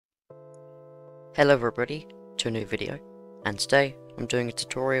Hello everybody to a new video, and today I'm doing a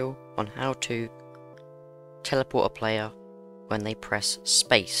tutorial on how to teleport a player when they press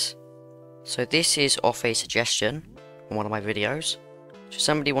space. So this is off a suggestion on one of my videos. So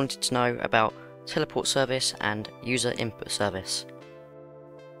somebody wanted to know about teleport service and user input service.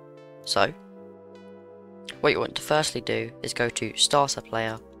 So what you want to firstly do is go to starter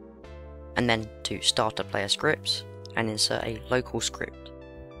player and then to starter player scripts and insert a local script.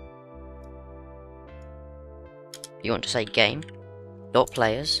 You want to say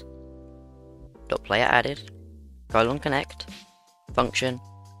game.players.playerAdded :connect function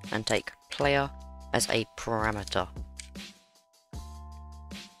and take player as a parameter.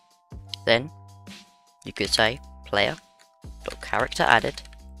 Then you could say player.characterAdded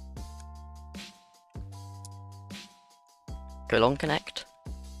 :connect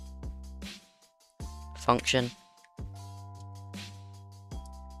function,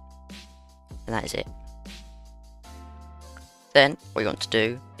 and that is it. Then what you want to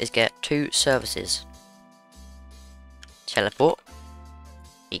do is get two services. Teleport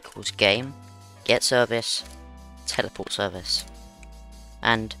equals game get service teleport service,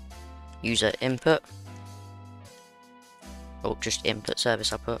 and user input, or just input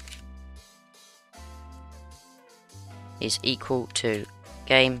service I put, is equal to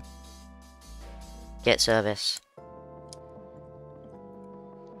game get service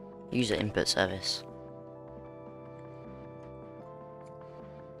user input service.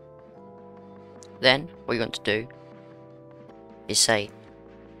 Then what you want to do is say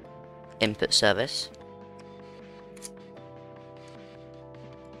input service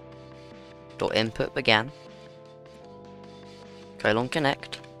dot input began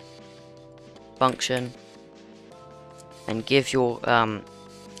 :connect function, and give your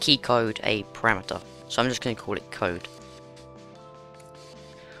key code a parameter. So I'm just going to call it code.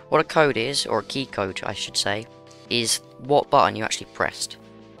 What a code is, or a key code I should say, is what button you actually pressed.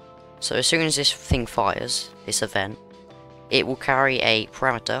 So as soon as this thing fires, this event, it will carry a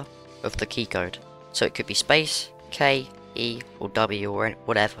parameter of the key code. So it could be space, K, E, or W, or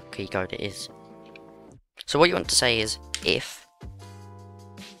whatever key code it is. So what you want to say is if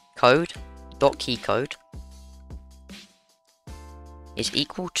code.keycode is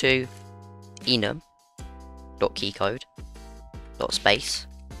equal to enum.keycode.space,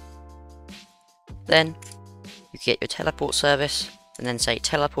 then you get your teleport service, and then say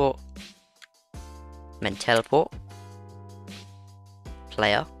teleport, and then teleport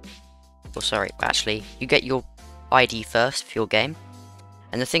player, or sorry, actually you get your ID first for your game.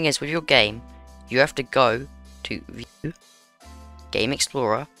 And the thing is, with your game you have to go to view, game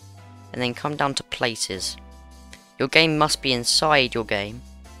explorer, and then come down to places. Your game must be inside your game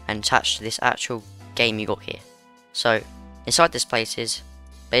and attached to this actual game you got here. So inside this places,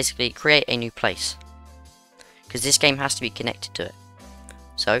 basically create a new place, because this game has to be connected to it.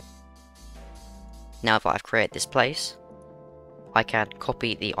 So now that I've created this place, I can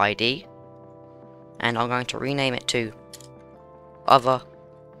copy the ID, and I'm going to rename it to other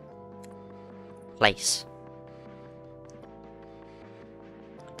place.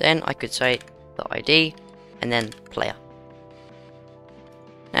 Then I could say the ID and then player.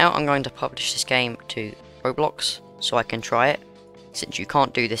 Now I'm going to publish this game to Roblox so I can try it, since you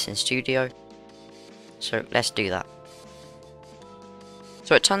can't do this in Studio. So let's do that.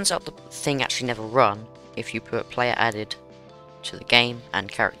 So it turns out the thing actually never run if you put player added to the game and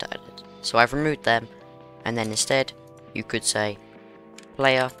character added. So I've removed them, and then instead you could say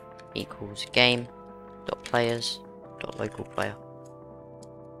player equals game.players.localPlayer.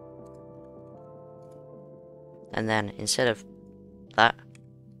 And then instead of that,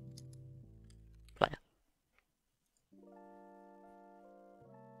 player.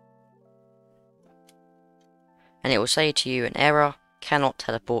 And it will say to you an error, cannot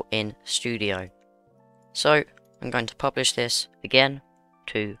teleport in Studio. So I'm going to publish this again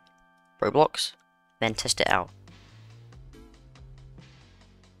to Roblox, then test it out.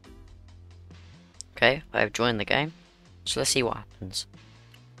 Okay, I have joined the game, so let's see what happens.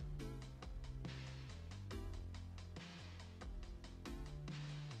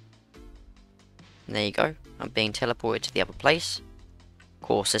 And there you go, I'm being teleported to the other place. Of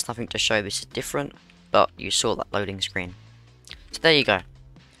course, there's nothing to show this is different, but you saw that loading screen. So there you go,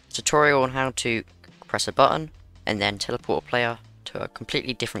 tutorial on how to press a button and then teleport a player to a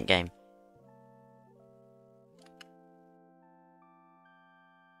completely different game.